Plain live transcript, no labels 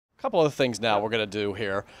Couple other things now we're going to do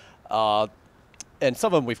here, and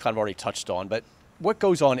some of them we've kind of already touched on, but what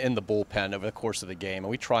goes on in the bullpen over the course of the game?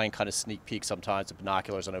 And we try and kind of sneak peek sometimes with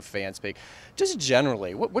binoculars. I know fans speak. Just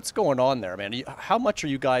generally, what's going on there, man? How much are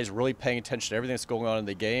you guys really paying attention to everything that's going on in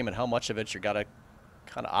the game, and how much of it you got to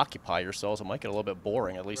kind of occupy yourselves? It might get a little bit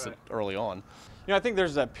boring, at least early on. I think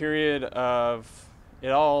there's that period of it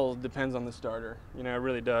all depends on the starter. It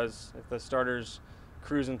really does. If the starter's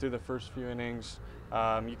cruising through the first few innings,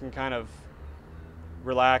 you can kind of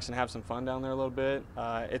relax and have some fun down there a little bit.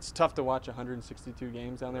 It's tough to watch 162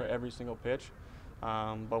 games down there every single pitch,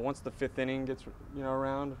 but once the fifth inning gets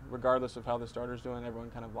around, regardless of how the starter's doing, everyone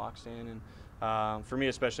kind of locks in. And for me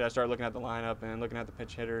especially, I start looking at the lineup and looking at the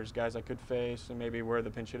pinch hitters, guys I could face, and maybe where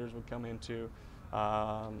the pinch hitters would come into.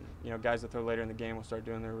 Guys that throw later in the game will start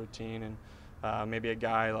doing their routine, and maybe a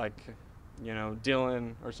guy like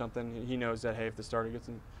Dylan or something, he knows that, hey, if the starter gets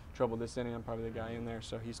in trouble this inning, I'm probably the guy in there,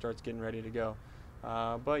 so he starts getting ready to go.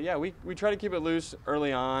 But yeah, we try to keep it loose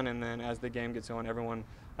early on, and then as the game gets going, everyone,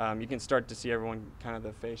 you can start to see everyone kind of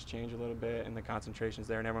the face change a little bit, and the concentration's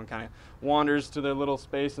there, and everyone kind of wanders to their little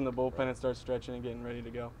space in the bullpen and starts stretching and getting ready to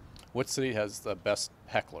go. What city has the best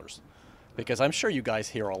hecklers? Because I'm sure you guys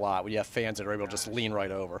hear a lot when you have fans that are able to just lean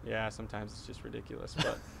right over. Yeah, sometimes it's just ridiculous.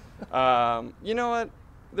 But you know what?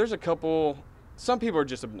 There's a couple. Some people are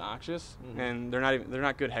just obnoxious, and they're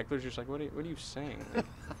not good hecklers. You're just like, what are you saying?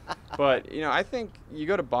 But I think you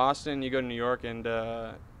go to Boston, you go to New York, and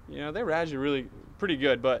they razz you really pretty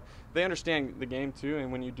good. But they understand the game too, and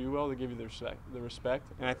when you do well, they give you the respect.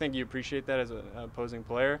 And I think you appreciate that as an opposing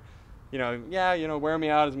player. Wear me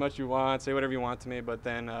out as much as you want, say whatever you want to me, but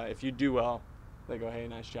then if you do well, they go, hey,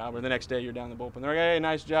 nice job. Or the next day you're down the bullpen, they're like, hey,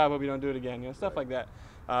 nice job, hope you don't do it again, stuff like that.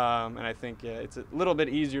 And I think it's a little bit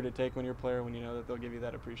easier to take when you're a player when you know that they'll give you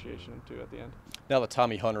that appreciation too at the end. Now that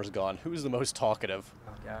Tommy Hunter's gone, who's the most talkative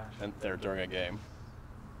gosh. During a game?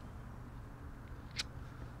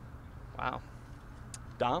 Wow.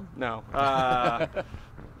 Dom? No.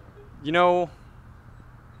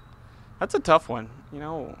 That's a tough one.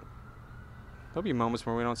 There'll be moments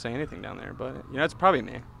where we don't say anything down there, but it's probably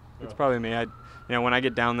me. It's probably me. When I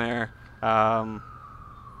get down there,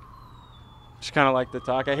 just kind of like to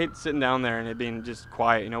talk. I hate sitting down there and it being just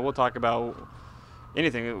quiet. We'll talk about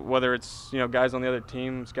anything, whether it's guys on the other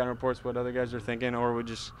team, scouting reports, what other guys are thinking, or we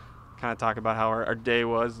just kind of talk about how our day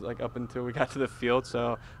was like up until we got to the field.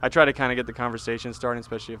 So I try to kind of get the conversation started,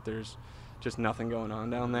 especially if there's just nothing going on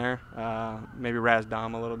down there. Maybe razz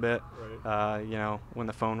Dom a little bit, when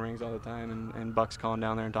the phone rings all the time and Buck's calling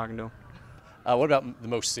down there and talking to him. What about the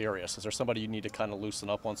most serious? Is there somebody you need to kind of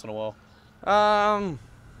loosen up once in a while?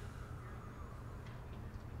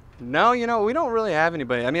 No, we don't really have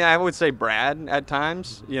anybody. I mean, I would say Brad at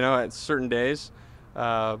times, at certain days.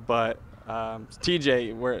 But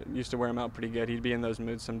TJ used to wear him out pretty good. He'd be in those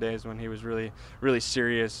moods some days when he was really, really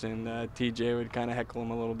serious, and TJ would kind of heckle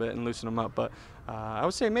him a little bit and loosen him up. But I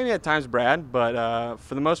would say maybe at times Brad, but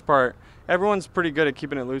for the most part, everyone's pretty good at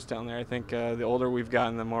keeping it loose down there. I think the older we've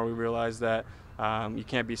gotten, the more we realize that you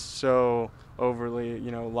can't be so overly,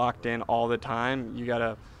 locked in all the time. You got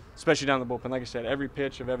to, especially down the bullpen, like I said, every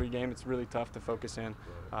pitch of every game, it's really tough to focus in.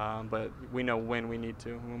 But we know when we need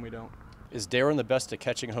to and when we don't. Is Darren the best at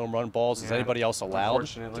catching home run balls? Is anybody else allowed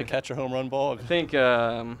to catch a home run ball?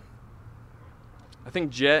 I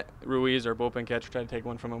think Jet Ruiz, our bullpen catcher, tried to take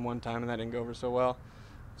one from him one time, and that didn't go over so well.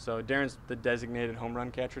 So Darren's the designated home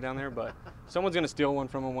run catcher down there, but someone's going to steal one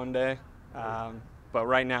from him one day. But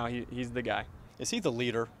right now, he's the guy. Is he the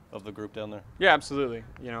leader of the group down there? Yeah, absolutely.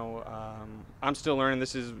 I'm still learning.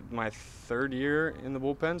 This is my third year in the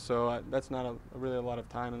bullpen, so that's not really a lot of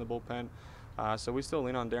time in the bullpen. So we still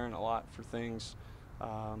lean on Darren a lot for things,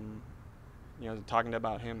 talking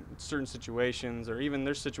about him in certain situations, or even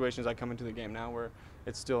there's situations I come into the game now where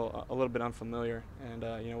it's still a little bit unfamiliar, and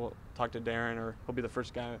we'll talk to Darren, or he'll be the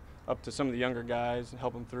first guy up to some of the younger guys and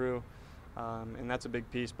help them through, and that's a big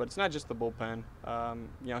piece. But it's not just the bullpen.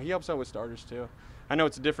 He helps out with starters too. I know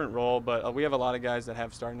it's a different role, but we have a lot of guys that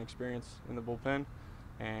have starting experience in the bullpen.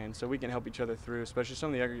 And so we can help each other through, especially some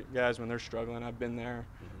of the younger guys when they're struggling. I've been there.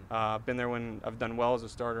 Been there when I've done well as a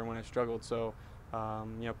starter and when I've struggled. So,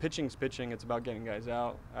 pitching's pitching. It's about getting guys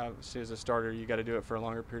out. Obviously, as a starter, you got to do it for a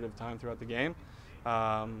longer period of time throughout the game.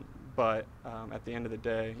 But at the end of the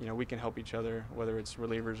day, we can help each other, whether it's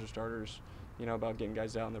relievers or starters, about getting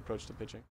guys out and the approach to pitching.